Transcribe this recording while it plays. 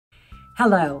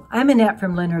Hello, I'm Annette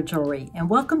from Leonard Jewelry, and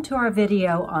welcome to our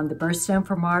video on the birthstone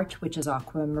for March, which is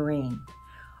Aquamarine.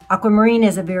 Aquamarine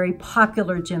is a very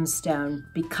popular gemstone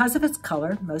because of its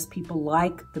color. Most people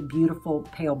like the beautiful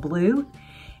pale blue,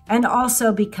 and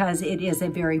also because it is a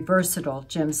very versatile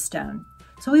gemstone.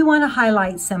 So we want to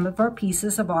highlight some of our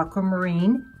pieces of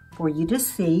aquamarine for you to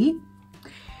see.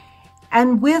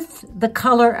 And with the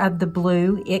color of the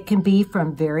blue, it can be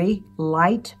from very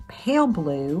light pale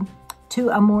blue to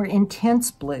a more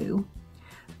intense blue.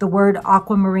 The word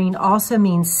aquamarine also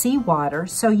means seawater,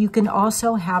 so you can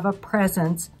also have a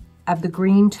presence of the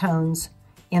green tones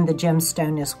in the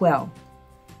gemstone as well.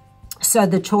 So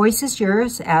the choice is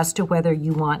yours as to whether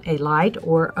you want a light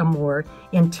or a more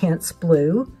intense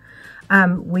blue.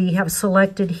 We have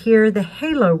selected here the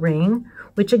halo ring,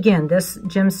 which again, this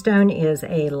gemstone is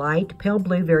a light pale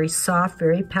blue, very soft,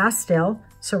 very pastel,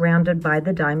 surrounded by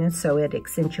the diamonds, so it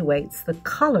accentuates the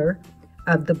color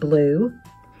of the blue.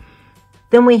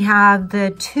 Then we have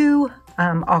the two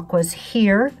aquas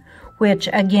here, which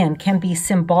again can be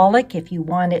symbolic if you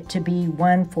want it to be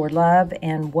one for love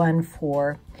and one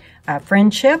for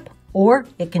friendship, or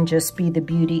it can just be the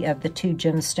beauty of the two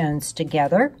gemstones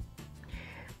together.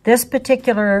 This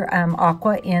particular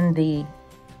aqua in the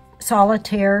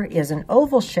solitaire is an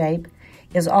oval shape,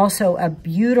 is also a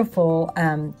beautiful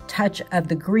touch of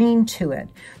the green to it.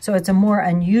 So it's a more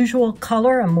unusual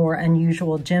color, a more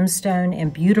unusual gemstone,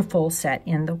 and beautiful set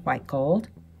in the white gold.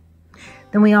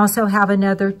 Then we also have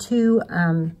another two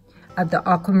of the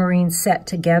aquamarine set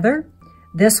together.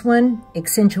 This one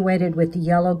accentuated with the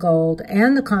yellow gold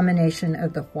and the combination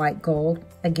of the white gold.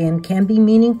 Again, can be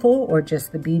meaningful or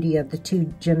just the beauty of the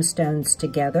two gemstones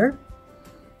together.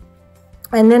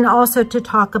 And then also to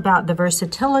talk about the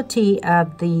versatility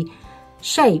of the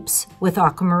shapes with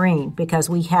aquamarine, because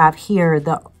we have here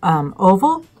the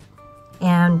oval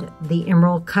and the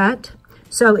emerald cut.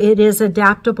 So it is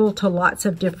adaptable to lots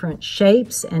of different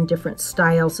shapes and different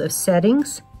styles of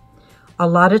settings. A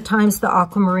lot of times the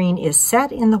aquamarine is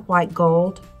set in the white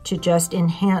gold to just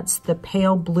enhance the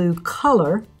pale blue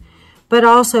color, but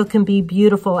also can be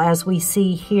beautiful as we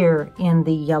see here in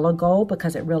the yellow gold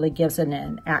because it really gives it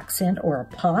an accent or a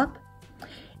pop.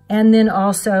 And then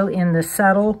also in the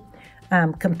subtle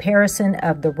comparison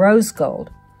of the rose gold.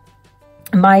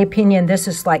 In my opinion, this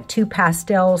is like two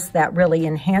pastels that really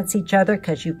enhance each other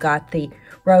because you've got the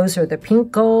rose or the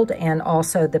pink gold and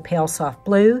also the pale soft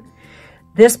blue.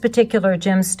 This particular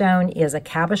gemstone is a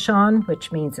cabochon,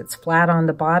 which means it's flat on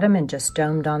the bottom and just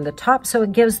domed on the top. So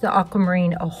it gives the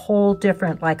aquamarine a whole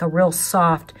different, like a real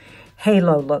soft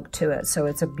halo look to it. So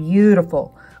it's a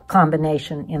beautiful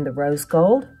combination in the rose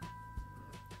gold.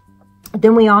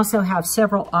 Then we also have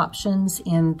several options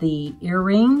in the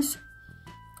earrings.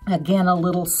 Again, a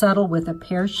little subtle with a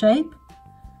pear shape,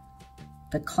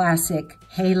 the classic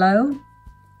halo,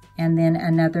 and then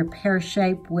another pear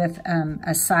shape with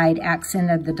a side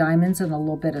accent of the diamonds and a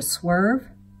little bit of swerve.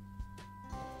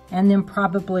 And then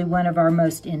probably one of our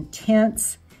most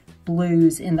intense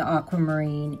blues in the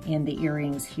aquamarine in the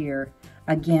earrings here.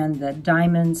 Again, the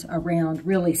diamonds around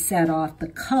really set off the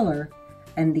color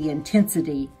and the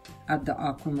intensity of the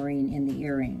aquamarine in the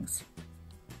earrings.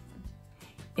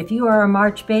 If you are a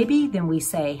March baby, then we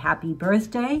say happy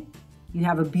birthday. You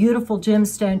have a beautiful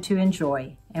gemstone to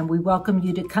enjoy, and we welcome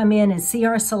you to come in and see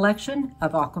our selection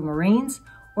of aquamarines,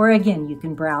 or again, you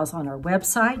can browse on our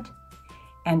website.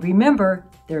 And remember,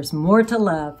 there's more to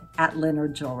love at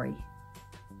Leonard Jewelry.